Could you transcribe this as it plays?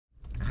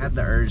had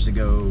the urge to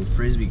go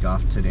frisbee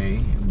golf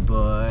today,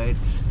 but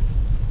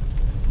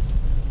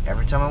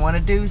every time I want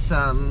to do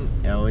something,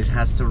 it always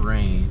has to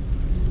rain.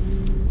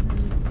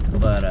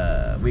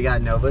 But we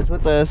got Nova's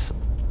with us.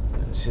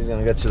 She's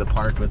gonna go to the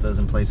park with us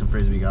and play some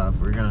frisbee golf.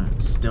 We're gonna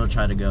still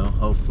try to go.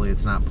 Hopefully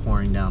it's not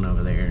pouring down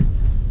over there.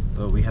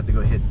 But we have to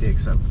go hit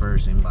Dick's up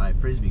first and buy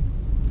frisbee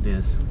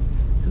discs.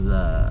 Cause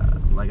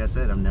like I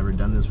said, I've never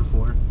done this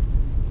before.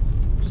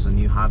 Just a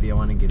new hobby I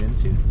want to get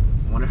into.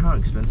 I wonder how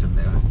expensive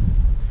they are.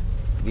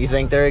 Do you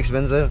think they're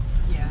expensive?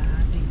 Yeah,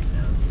 I think so.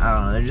 I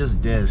don't know, they're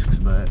just discs,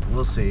 but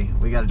we'll see.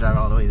 We gotta drive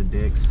all the way to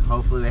Dick's.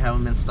 Hopefully they have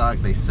them in stock.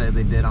 They said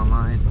they did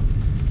online.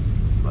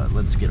 But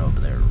let's get over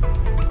there.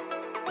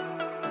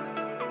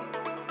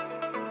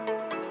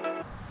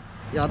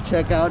 Y'all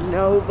check out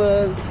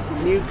Nova's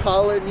new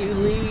collar, new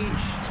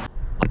leash.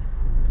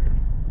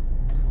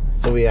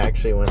 So we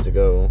actually went to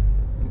go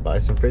buy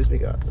some frisbee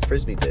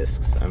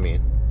discs.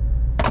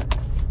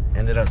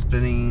 Ended up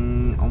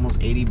spending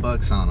almost 80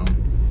 bucks on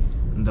them.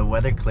 The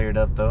weather cleared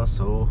up though,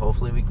 so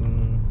hopefully we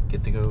can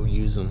get to go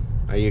use them.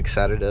 Are you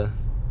excited to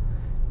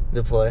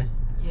play?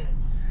 Yes.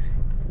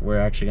 We're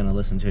actually gonna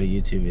listen to a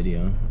YouTube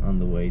video on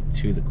the way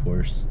to the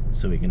course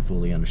so we can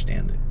fully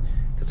understand it.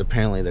 Because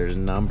apparently there's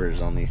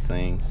numbers on these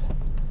things.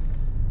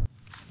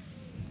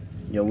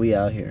 Yo, we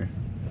out here.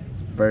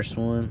 First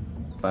one,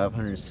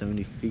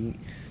 570 feet.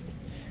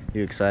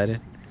 You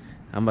excited?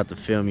 I'm about to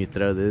film you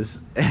throw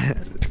this.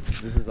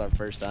 This is our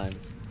first time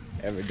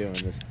ever doing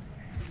this.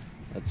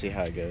 Let's see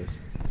how it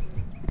goes.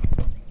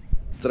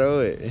 Throw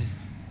it.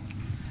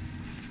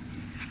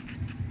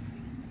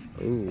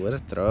 Ooh, what a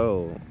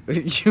throw.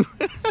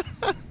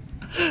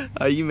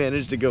 Oh, you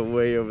managed to go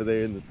way over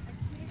there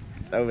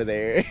it's over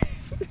there.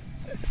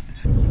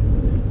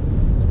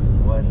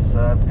 What's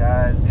up,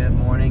 guys? Good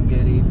morning,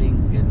 good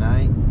evening, good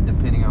night,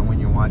 depending on when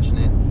you're watching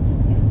it.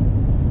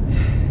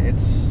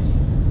 It's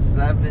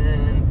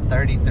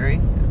 7:33.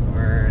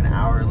 We're an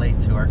hour late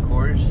to our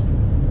course.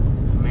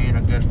 Me and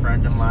a good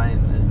friend of mine,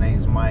 his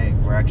name's Mike,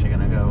 we're actually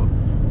gonna go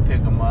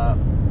pick him up.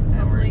 And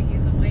hopefully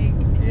he's awake.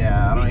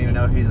 Yeah, I don't even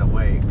know if he's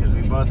awake because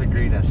we both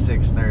agreed at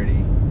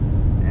 6:30.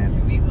 And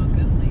we woke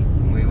up late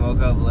too. We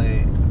woke up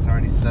late. It's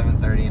already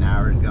 7:30, an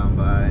hour's gone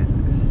by.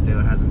 Still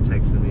hasn't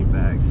texted me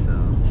back, so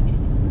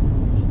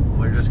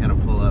we're just gonna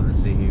pull up and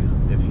see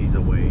if he's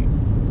awake.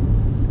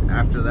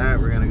 After that,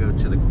 we're gonna go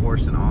to the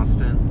course in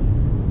Austin,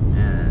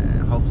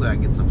 and hopefully I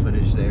can get some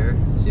footage there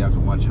so y'all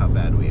can watch how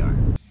bad we are.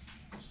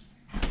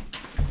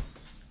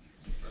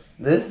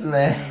 This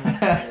man,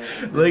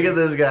 look at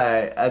this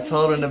guy. I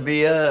told him to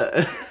be up.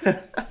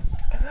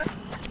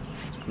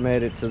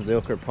 Made it to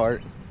Zilker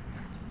Park.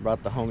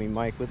 Brought the homie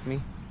Mike with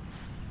me.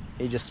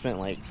 He just spent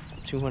like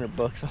 200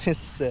 bucks on his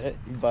set.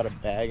 He bought a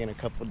bag and a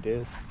couple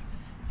discs.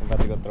 I'm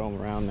about to go throw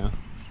them around now.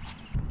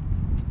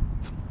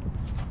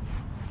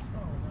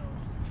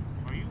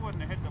 Well, you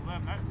wouldn't have hit the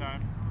limb that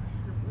time.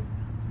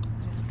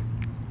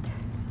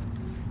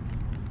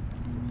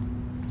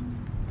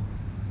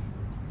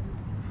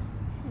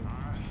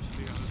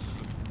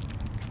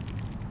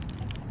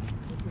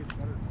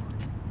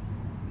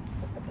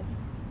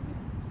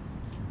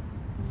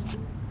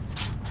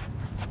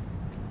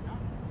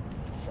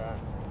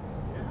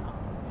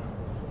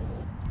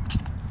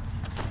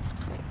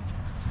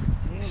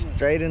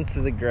 Straight into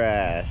the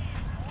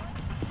grass.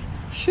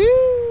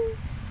 Shoo!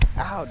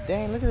 Ow,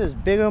 dang, look at this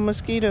big old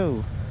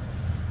mosquito.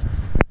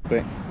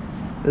 Wait,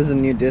 this is a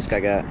new disc I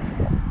got.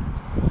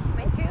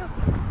 Me too.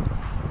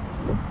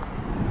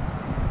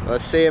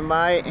 Let's see it,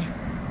 Mike.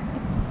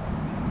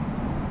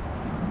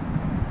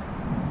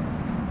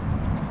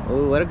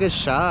 Oh, what a good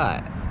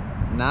shot.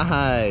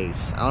 Nice.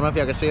 I don't know if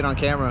y'all can see it on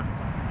camera.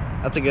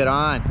 That's a good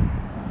on.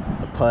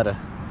 The putter.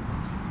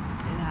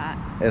 It's hot.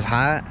 It's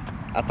hot?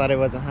 I thought it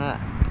wasn't hot.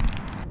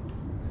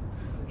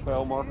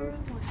 Trail markers.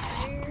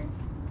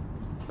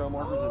 Trail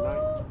markers at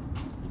night.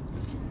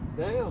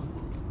 Damn.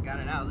 Got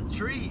it out of the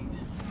trees.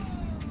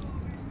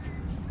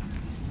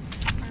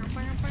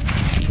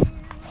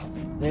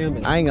 Damn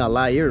it. I ain't gonna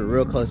lie, you're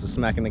real close to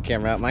smacking the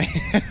camera out, Mike.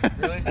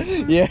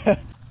 Really? Yeah.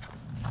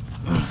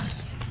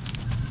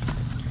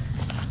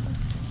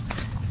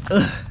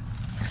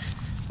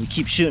 We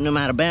keep shooting them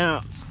out of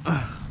bounds.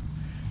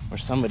 Or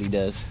somebody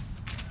does.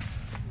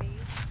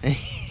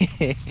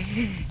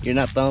 You're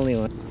not the only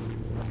one.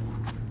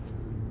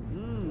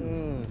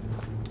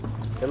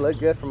 It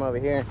looked good from over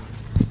here.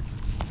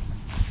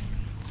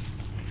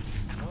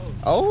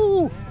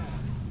 Oh!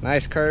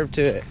 Nice curve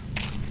to it.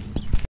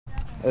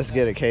 Let's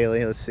get it,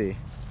 Kaylee. Let's see.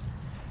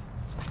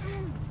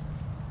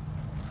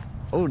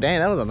 Oh, dang,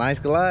 that was a nice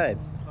glide.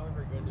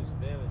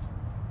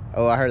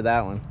 Oh, I heard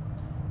that one.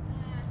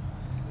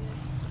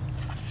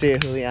 See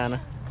it, Juliana.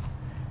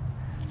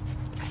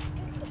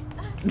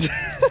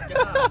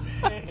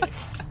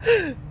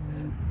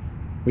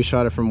 We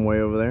shot it from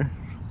way over there.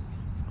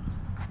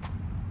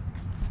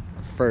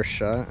 First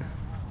shot.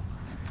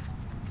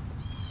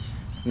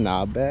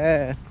 Not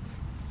bad.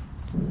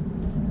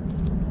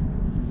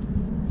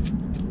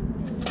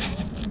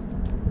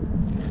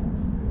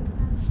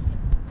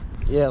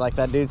 Yeah, like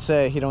that dude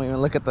said, he don't even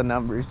look at the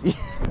numbers.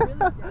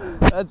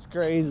 That's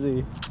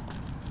crazy.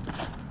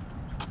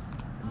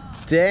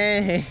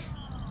 Dang.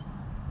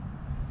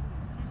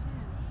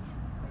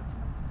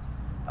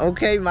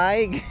 Okay,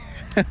 Mike.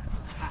 That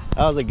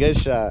was a good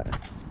shot.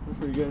 That's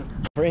pretty good.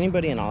 For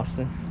anybody in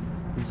Austin,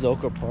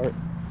 Zilker Park,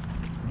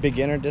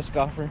 beginner disc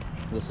golfer,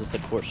 this is the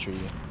course for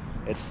you.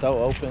 It's so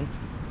open,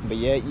 but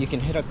yet you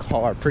can hit a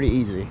car pretty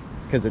easy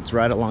because it's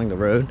right along the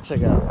road.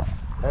 Check out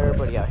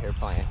everybody out here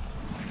playing.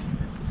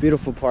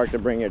 Beautiful park to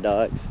bring your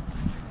dogs.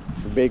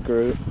 A big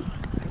group.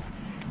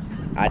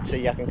 I'd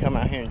say y'all can come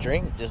out here and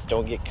drink, just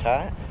don't get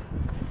caught.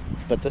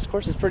 But this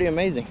course is pretty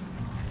amazing.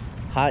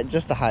 Hot,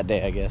 just a hot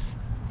day, I guess.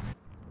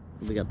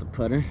 We got the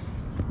putter.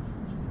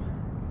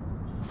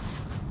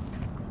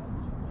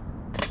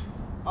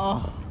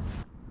 Oh,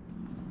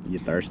 you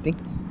thirsty?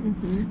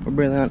 Mm-hmm. We're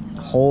bringing on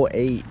hole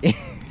 8.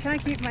 Trying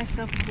to keep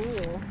myself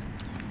cool.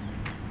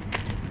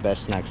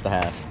 Best snacks to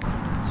have.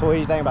 So what do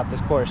you think about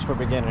this course for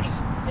beginners?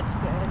 It's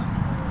good.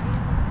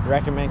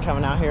 Recommend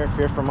coming out here if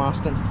you're from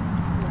Austin?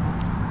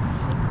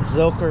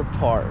 Zilker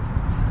Park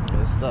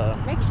is the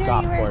Make sure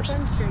golf you wear course.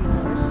 sunscreen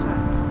though, it's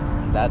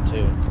hot. That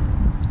too.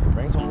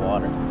 Bring some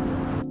water.